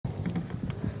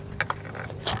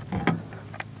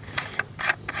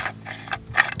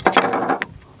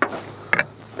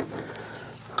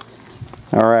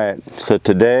All right, so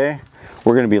today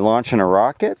we're going to be launching a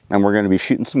rocket and we're going to be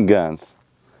shooting some guns.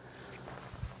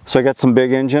 So I got some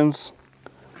big engines,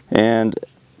 and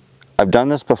I've done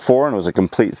this before and it was a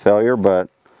complete failure, but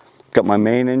I've got my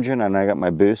main engine and I got my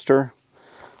booster.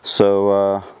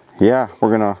 So yeah,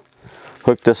 we're going to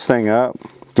hook this thing up,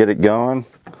 get it going,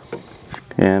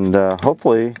 and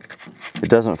hopefully it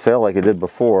doesn't fail like it did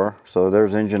before. So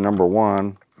there's engine number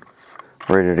 1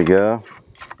 ready to go.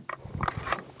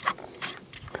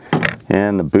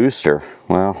 And the booster,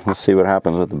 well, let's see what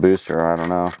happens with the booster. I don't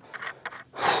know.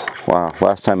 Wow,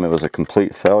 last time it was a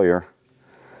complete failure.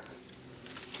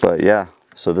 But yeah,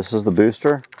 so this is the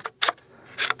booster.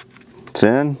 It's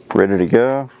in, ready to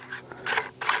go.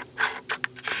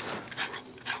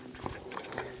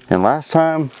 And last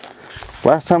time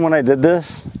when I did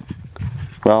this,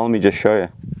 well, let me just show you.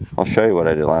 I'll show you what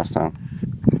I did last time.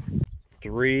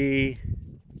 3,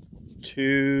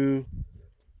 2,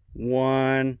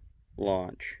 1,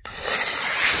 launch.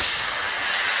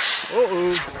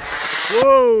 Uh-oh.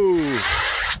 Whoa!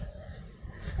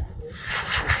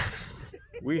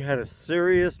 We had a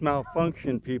serious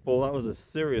malfunction, people. That was a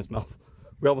serious malfunction.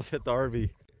 We almost hit the RV.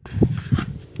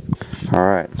 All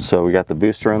right, so we got the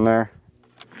booster in there.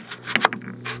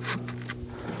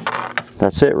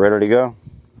 That's it, ready to go.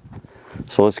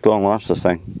 So let's go and launch this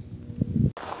thing.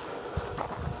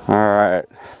 All right,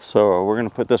 so we're gonna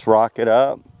put this rocket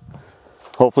up.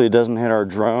 Hopefully it doesn't hit our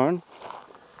drone.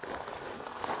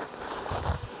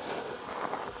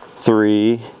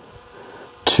 3,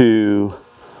 2,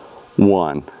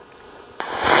 1.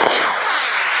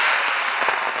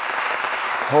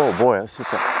 Oh boy, let's hit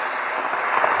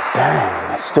that.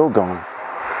 Dang, it's still going.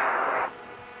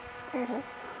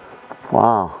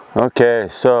 Wow, okay,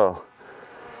 so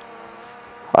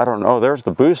I don't know, there's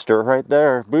the booster right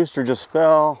there. Booster just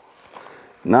fell.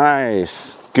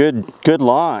 Nice, good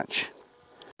launch.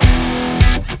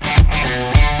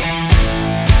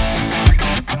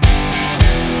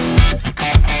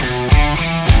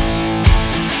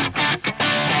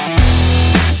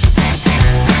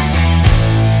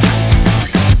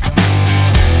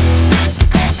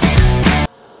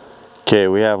 Okay,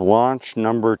 we have launch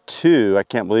number 2. I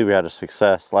can't believe we had a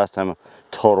success. Last time, a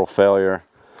total failure.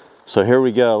 So here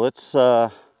we go. Let's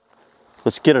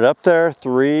get it up there.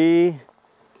 3,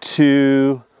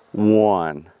 2,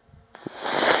 1.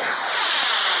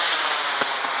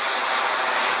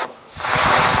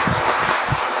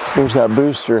 Here's that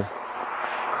booster.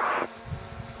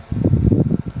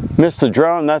 Missed the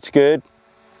drone, that's good.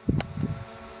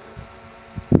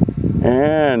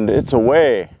 And it's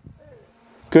away.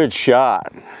 Good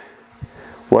shot.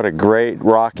 What a great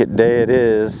rocket day it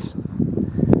is.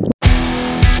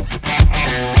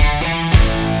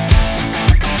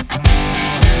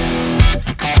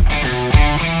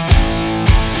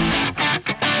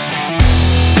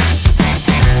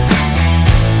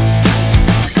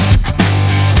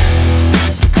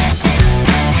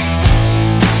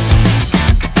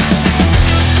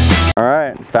 All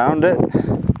right, found it.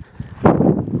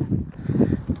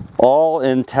 All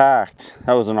intact.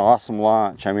 That was an awesome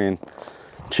launch. I mean,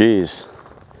 geez,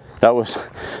 that was,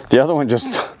 the other one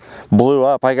just blew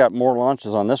up. I got more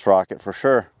launches on this rocket for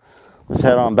sure. Let's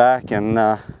head on back, and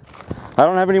I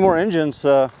don't have any more engines,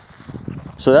 so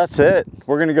that's it.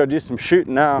 We're gonna go do some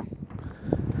shooting now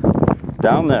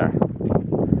down there.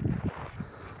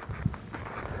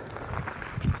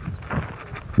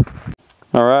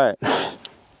 All right,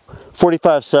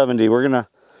 4570. We're gonna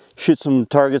shoot some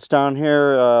targets down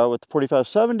here with the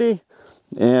 4570,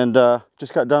 and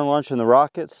just got done launching the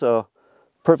rocket, so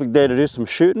perfect day to do some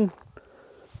shooting.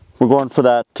 We're going for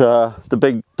that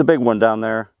the big one down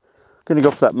there. Gonna go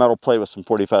for that metal plate with some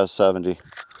 4570.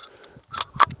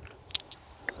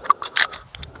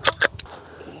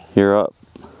 You're up.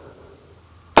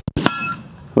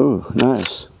 Ooh,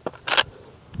 nice.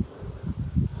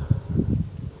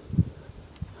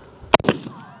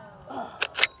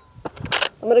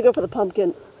 I'm gonna go for the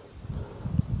pumpkin.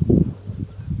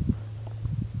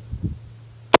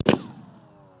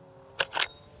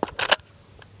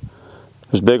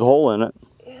 There's a big hole in it.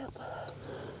 Yeah.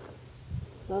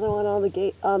 Another one on the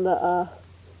gate, on the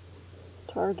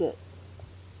target.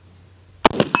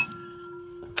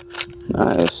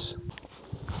 Nice.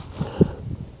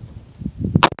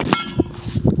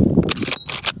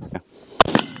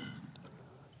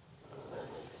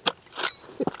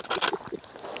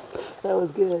 That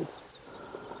was good.